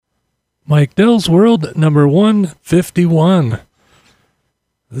Mike Dell's World, number 151.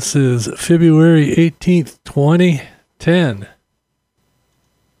 This is February 18th, 2010.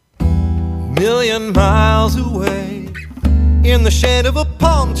 Million miles away, in the shade of a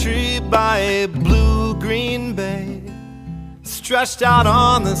palm tree by a blue-green bay, stretched out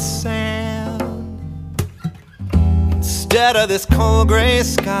on the sand. Instead of this cold gray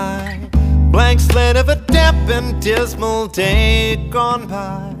sky, blank slate of a damp and dismal day gone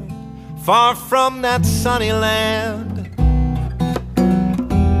by, far from that sunny land.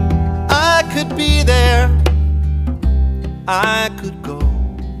 I could be there, I could go.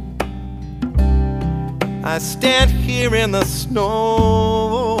 I stand here in the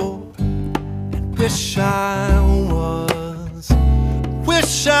snow and wish I was,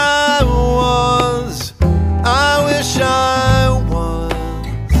 wish I was, I wish I was.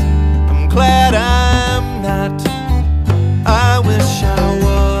 I'm glad I'm not, I wish I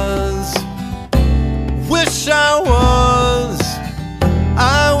was, wish I was,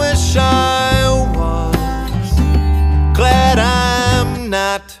 I wish I was, glad I'm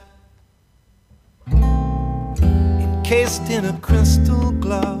not. Encased in a crystal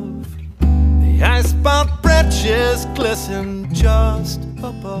glove, the icebound branches glisten just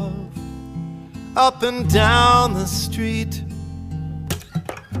above. Up and down the street,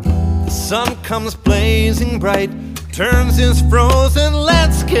 the sun comes blazing bright, turns his frozen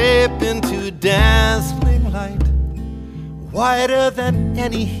landscape into dazzling light, whiter than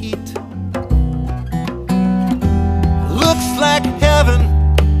any heat. Looks like heaven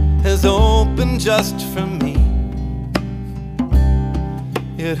has opened just for me.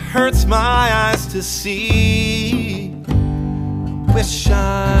 It hurts my eyes to see. Wish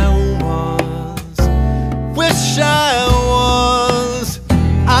I was, wish I was,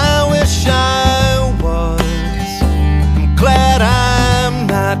 I wish I was. I'm glad I'm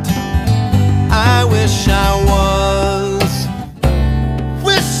not, I wish I was,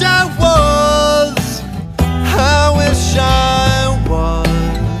 wish I was, I wish I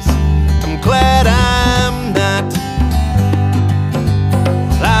was. I'm glad I'm not.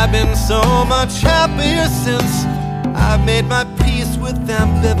 I've been so much happier since I've made my peace with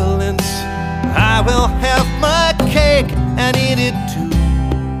ambivalence. I will have my cake and eat it too.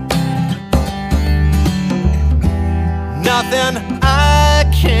 Nothing I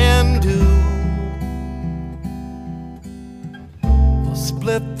can do will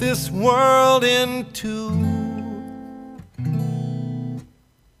split this world in two.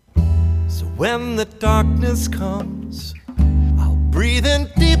 So when the darkness comes, breathe in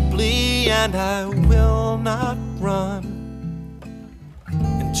deeply and I will not run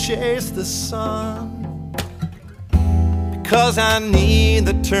and chase the sun, because I need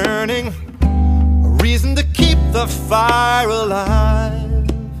the turning, a reason to keep the fire alive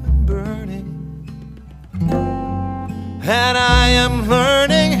and burning. And I am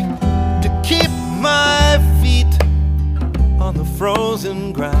learning to keep my feet on the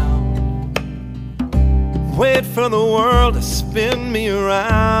frozen ground, wait for the world to spin me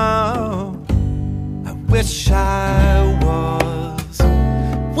around. I wish I was,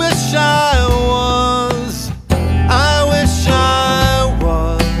 wish I was, I wish I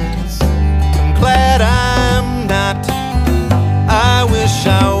was. I'm glad I'm not, I wish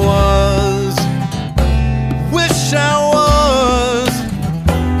I was, wish I was,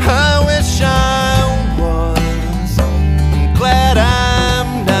 I wish I was. I'm glad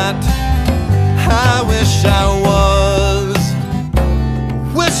I'm not, I wish I was,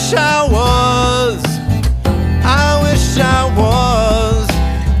 wish I was, I wish I was.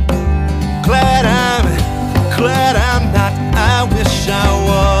 Glad I'm not, I wish I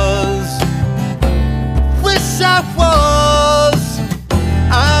was, wish I was,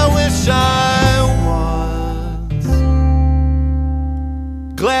 I wish I was.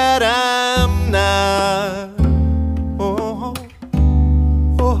 Glad I'm not. Oh, oh,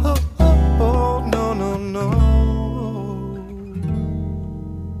 oh, oh, oh, no, no, no.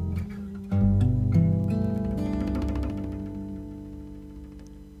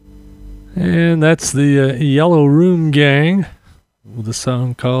 And that's the Yellow Room Gang with a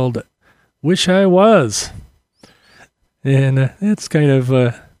song called Wish I Was. And it's kind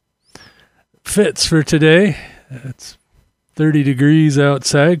of fits for today. It's 30 degrees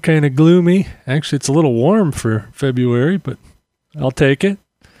outside, kind of gloomy. Actually, it's a little warm for February, but I'll take it.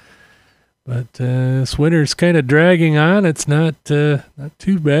 But this winter's kind of dragging on. It's not too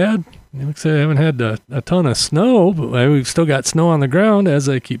bad. It looks like I haven't had a ton of snow, but we've still got snow on the ground, as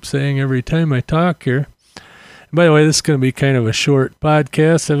I keep saying every time I talk here. And by the way, this is going to be kind of a short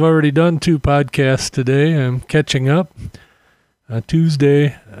podcast. I've already done 2 podcasts today. I'm catching up.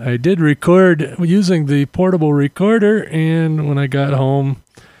 Tuesday, I did record using the portable recorder, and when I got home,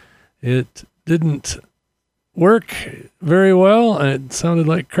 it didn't work very well. It sounded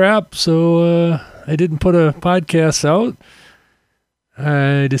like crap, so I didn't put a podcast out.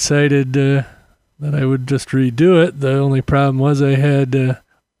 I decided that I would just redo it. The only problem was I had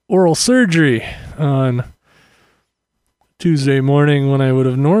oral surgery on Tuesday morning when I would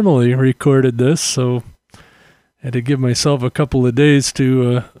have normally recorded this, so I had to give myself a couple of days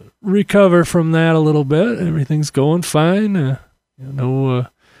to recover from that a little bit. Everything's going fine. No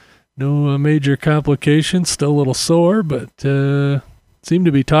major complications. Still a little sore, but seem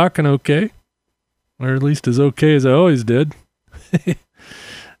to be talking okay, or at least as okay as I always did.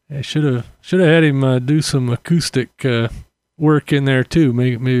 I should have had him do some acoustic work in there too.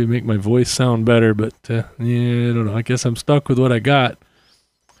 Maybe make my voice sound better. But I don't know. I guess I'm stuck with what I got.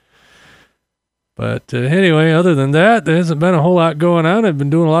 But anyway, other than that, there hasn't been a whole lot going on. I've been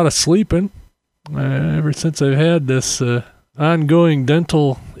doing a lot of sleeping ever since I've had this ongoing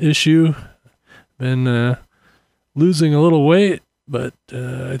dental issue. Been losing a little weight, but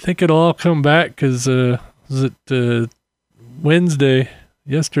I think it'll all come back because was it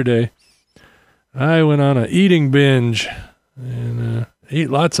yesterday, I went on an eating binge and ate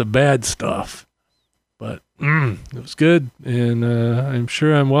lots of bad stuff. But it was good, and I'm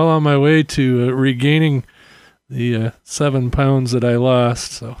sure I'm well on my way to regaining the 7 pounds that I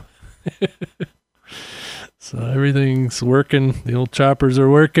lost. So, so everything's working. The old choppers are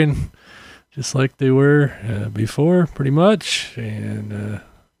working just like they were before, pretty much, and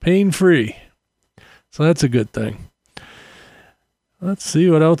pain-free. So that's a good thing. Let's see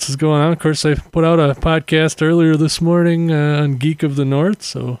what else is going on. Of course, I put out a podcast earlier this morning on Geek of the North,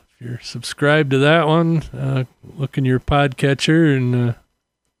 so if you're subscribed to that one, look in your podcatcher and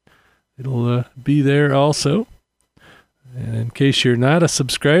it'll be there also. And in case you're not a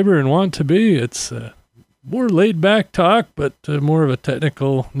subscriber and want to be, it's more laid-back talk, but more of a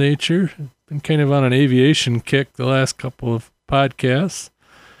technical nature. Been kind of on an aviation kick the last couple of podcasts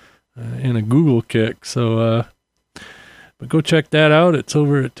and a Google kick, so but go check that out. It's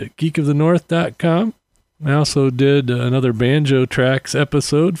over at geekofthenorth.com. I also did another Banjo Tracks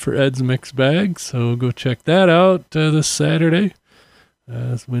episode for Ed's Mixed Bag, so go check that out this Saturday.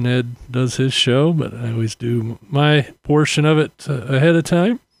 That's when Ed does his show, but I always do my portion of it ahead of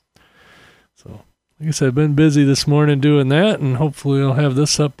time. So, like I said, I've been busy this morning doing that, and hopefully I'll have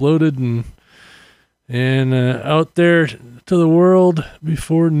this uploaded and out there to the world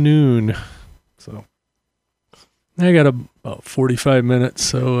before noon. So, I got about 45 minutes,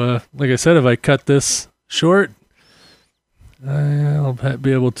 so like I said, if I cut this short, I'll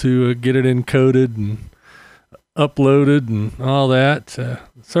be able to get it encoded and uploaded and all that.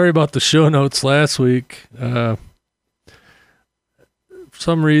 Sorry about the show notes last week. For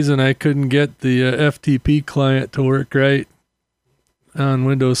some reason, I couldn't get the FTP client to work right on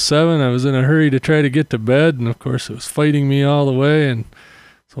Windows 7. I was in a hurry to try to get to bed, and of course, it was fighting me all the way, and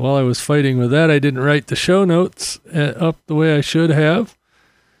so while I was fighting with that, I didn't write the show notes up the way I should have,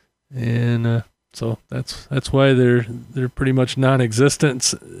 and so that's why they're pretty much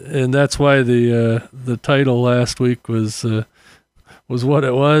non-existent, and that's why the title last week was what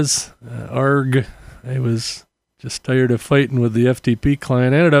it was. Arg. I was just tired of fighting with the FTP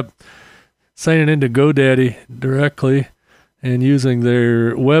client. I ended up signing into GoDaddy directly and using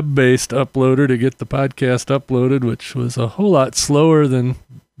their web-based uploader to get the podcast uploaded, which was a whole lot slower than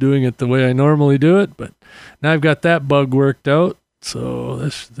doing it the way I normally do it. But now I've got that bug worked out, so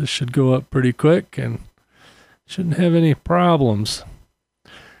this should go up pretty quick and shouldn't have any problems.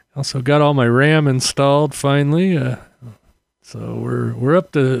 Also got all my RAM installed finally, so we're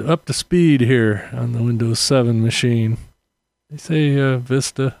up to speed here on the Windows 7 machine. They say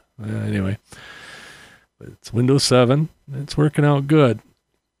Vista, anyway. But it's Windows 7. It's working out good.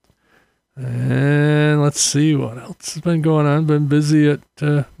 And let's see what else has been going on. Been busy at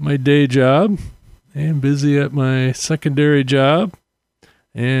my day job and busy at my secondary job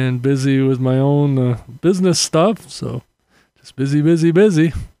and busy with my own business stuff. So just busy.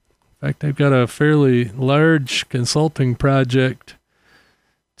 In fact, I've got a fairly large consulting project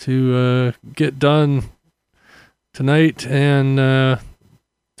to get done tonight and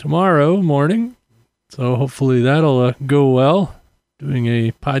tomorrow morning. So hopefully that'll go well. Doing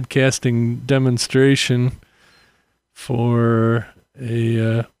a podcasting demonstration for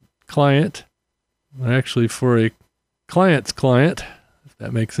a client, actually for a client's client, if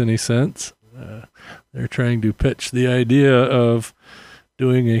that makes any sense. They're trying to pitch the idea of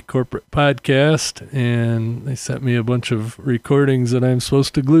doing a corporate podcast, and they sent me a bunch of recordings that I'm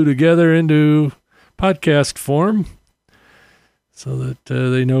supposed to glue together into podcast form. so that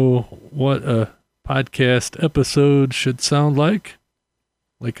they know what a podcast episode should sound like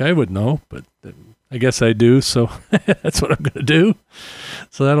I would know, but I guess I do, so that's what I'm going to do.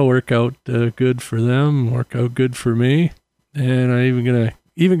 So that'll work out good for them, work out good for me, and I'm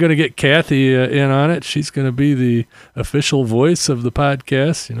even gonna get Kathy in on it. She's going to be the official voice of the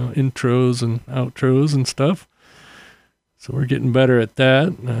podcast, intros and outros and stuff. So we're getting better at that.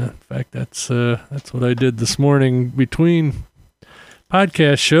 In fact, that's what I did this morning between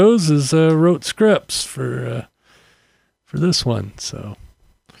podcast shows is wrote scripts for this one. So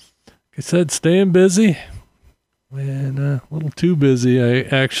like I said, staying busy and a little too busy,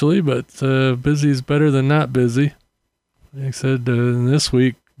 but busy is better than not busy. Like I said, this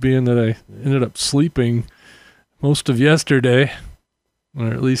week, being that I ended up sleeping most of yesterday, or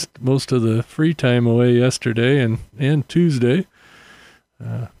at least most of the free time away yesterday and Tuesday.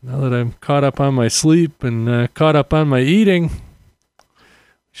 Now that I'm caught up on my sleep and caught up on my eating,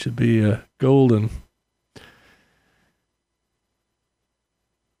 should be golden.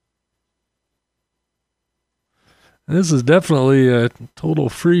 This is definitely a total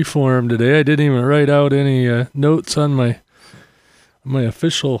free form today. I didn't even write out any notes on my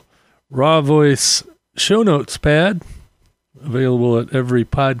official Raw Voice show notes pad, available at every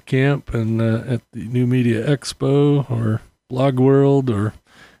PodCamp and at the New Media Expo or Blog World, or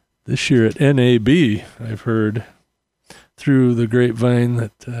this year at NAB. I've heard through the grapevine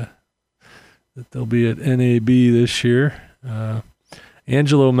that they'll be at NAB this year.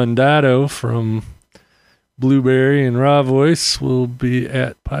 Angelo Mandato from Blueberry and Raw Voice will be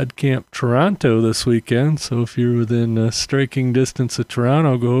at PodCamp Toronto this weekend. So if you're within striking distance of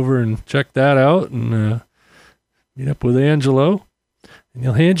Toronto, go over and check that out and meet up with Angelo. And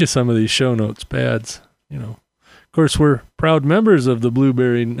he'll hand you some of these show notes pads. Of course, we're proud members of the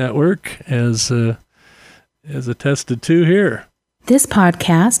Blueberry Network, as attested to here. This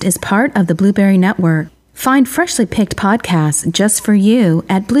podcast is part of the Blueberry Network. Find freshly picked podcasts just for you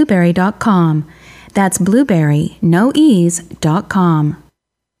at blueberry.com. That's blueberry.com.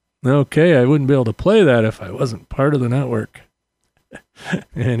 Okay, I wouldn't be able to play that if I wasn't part of the network.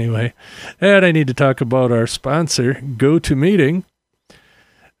 Anyway, and I need to talk about our sponsor, GoToMeeting.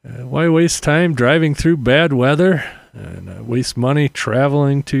 Why waste time driving through bad weather and waste money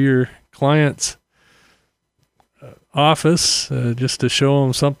traveling to your client's office just to show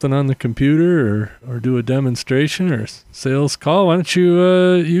them something on the computer or do a demonstration or sales call? Why don't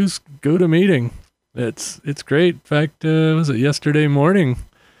you use GoToMeeting? It's great. In fact, was it yesterday morning?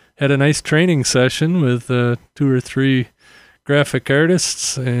 Had a nice training session with 2 or 3 graphic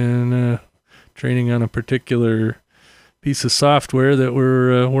artists and training on a particular piece of software that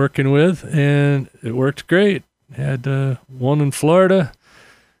we're working with, and it worked great. Had 1 in Florida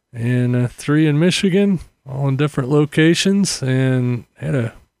and 3 in Michigan, all in different locations, and had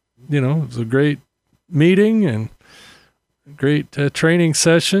it was a great meeting and great training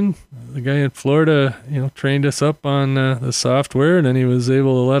session. The guy in Florida, trained us up on the software, and then he was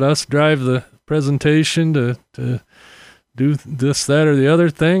able to let us drive the presentation to do this, that, or the other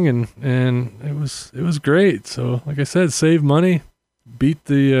thing, and it was great. So, like I said, save money, beat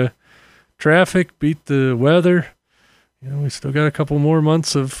the traffic, beat the weather. We still got a couple more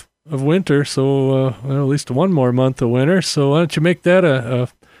months of winter, so at least 1 more month of winter. So why don't you make that a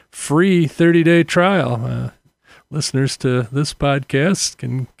free 30-day trial? Listeners to this podcast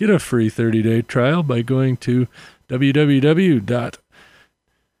can get a free 30-day trial by going to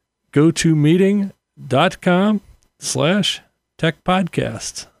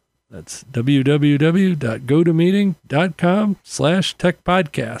www.gotomeeting.com/techpodcasts. That's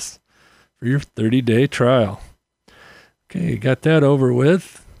www.gotomeeting.com/techpodcasts for your 30-day trial. Okay, got that over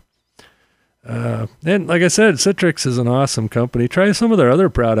with. And like I said, Citrix is an awesome company. Try some of their other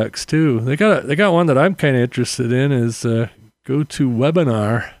products too. They got one that I'm kind of interested in is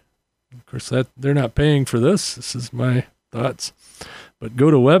GoToWebinar. Of course, that they're not paying for this. This is my thoughts. But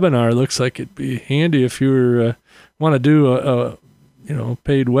GoToWebinar looks like it'd be handy if you want to do a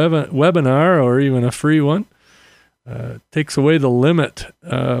paid webinar or even a free one. Takes away the limit.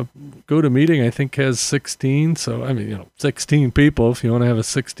 GoToMeeting, I think, has 16. So, 16 people. If you want to have a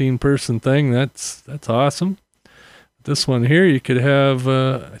 16-person thing, that's awesome. This one here, you could have,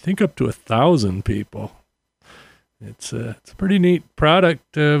 I think, up to 1,000 people. It's a pretty neat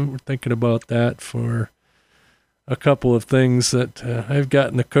product. We're thinking about that for a couple of things that I've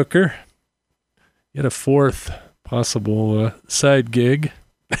got in the cooker. Yet a 4th possible side gig.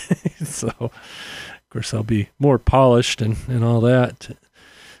 So, of course, I'll be more polished and all that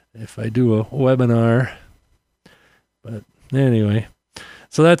if I do a webinar. But anyway,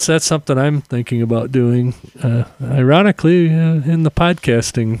 So that's something I'm thinking about doing. Ironically, in the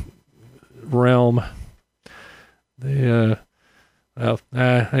podcasting realm, I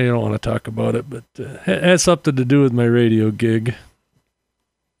don't want to talk about it, but it has something to do with my radio gig.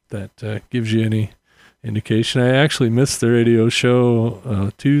 That gives you any indication. I actually missed the radio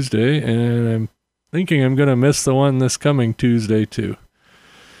show Tuesday, and I'm thinking I'm going to miss the one this coming Tuesday too.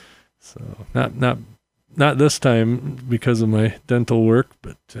 So not this time because of my dental work,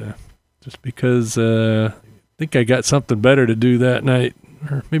 but just because I think I got something better to do that night,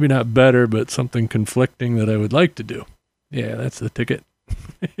 or maybe not better, but something conflicting that I would like to do. Yeah, that's the ticket.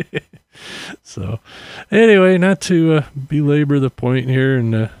 So anyway, not to belabor the point here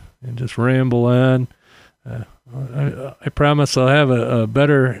and just ramble on. I promise I'll have a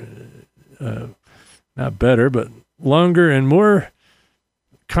better, not better, but longer and more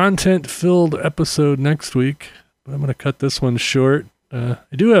content-filled episode next week. But I'm going to cut this one short. I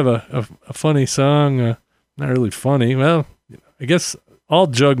do have a funny song. Not really funny. Well, I guess all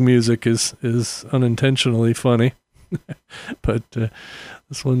jug music is unintentionally funny. But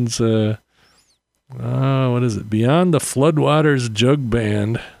this one's, what is it? Beyond the Floodwaters Jug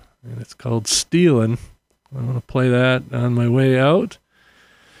Band. And it's called Stealin'. I'm going to play that on my way out.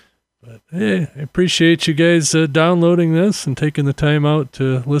 But hey, I appreciate you guys downloading this and taking the time out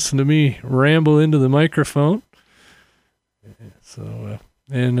to listen to me ramble into the microphone. So,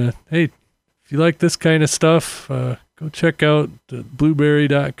 hey, if you like this kind of stuff, go check out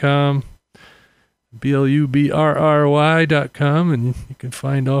blueberry.com, BLUBRRY.com, and you can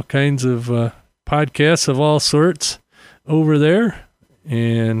find all kinds of podcasts of all sorts over there.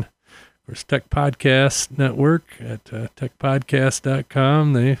 And of course, Tech Podcast Network at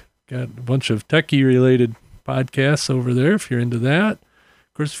techpodcast.com. They've got a bunch of techie related podcasts over there if you're into that.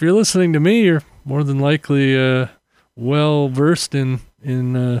 Of course, if you're listening to me, you're more than likely well versed in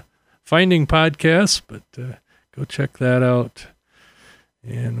finding podcasts, but go check that out.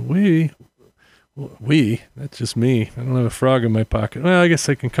 And that's just me. I don't have a frog in my pocket. Well, I guess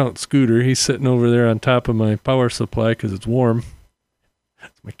I can count Scooter. He's sitting over there on top of my power supply because it's warm.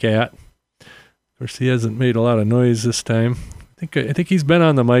 It's my cat. Of course, he hasn't made a lot of noise this time. I think he's been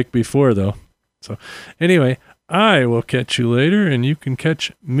on the mic before, though. So anyway, I will catch you later, and you can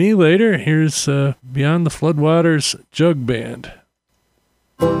catch me later. Here's Beyond the Floodwaters Jug Band.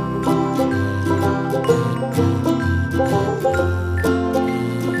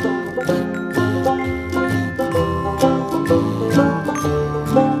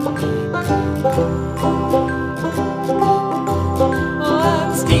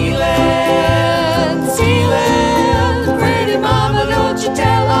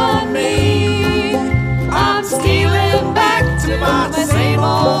 My same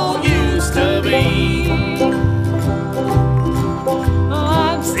old used to be.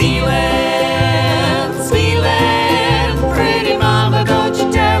 I'm stealing, pretty mama, don't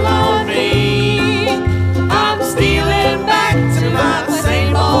you tell on me. I'm stealing back to my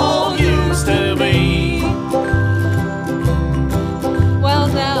same old used to be. Well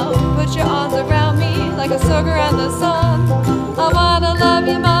now, put your arms around me like a sugar around the sun. I wanna love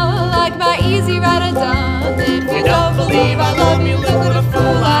you, mama, like my easy rider done. If you don't believe I love you, look what a fool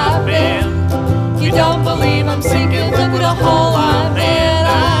I've been. You don't believe I'm sinking, look what a hole I'm in.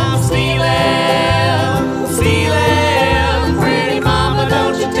 I'm stealing, pretty mama,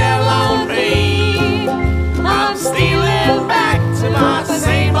 don't you tell on me. I'm stealing back to my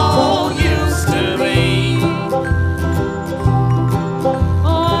same old used to be.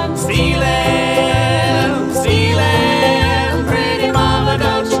 I'm stealing, pretty mama,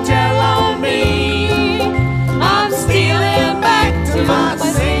 don't you tell on me. I'm stealing back to my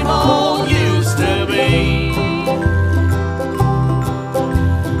same old used to be.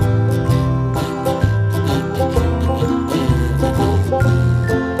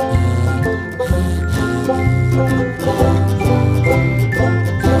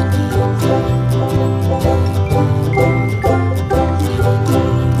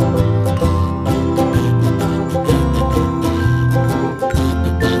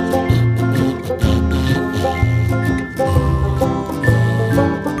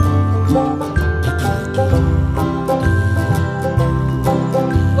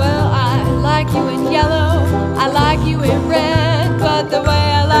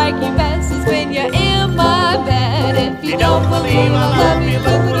 You don't believe I love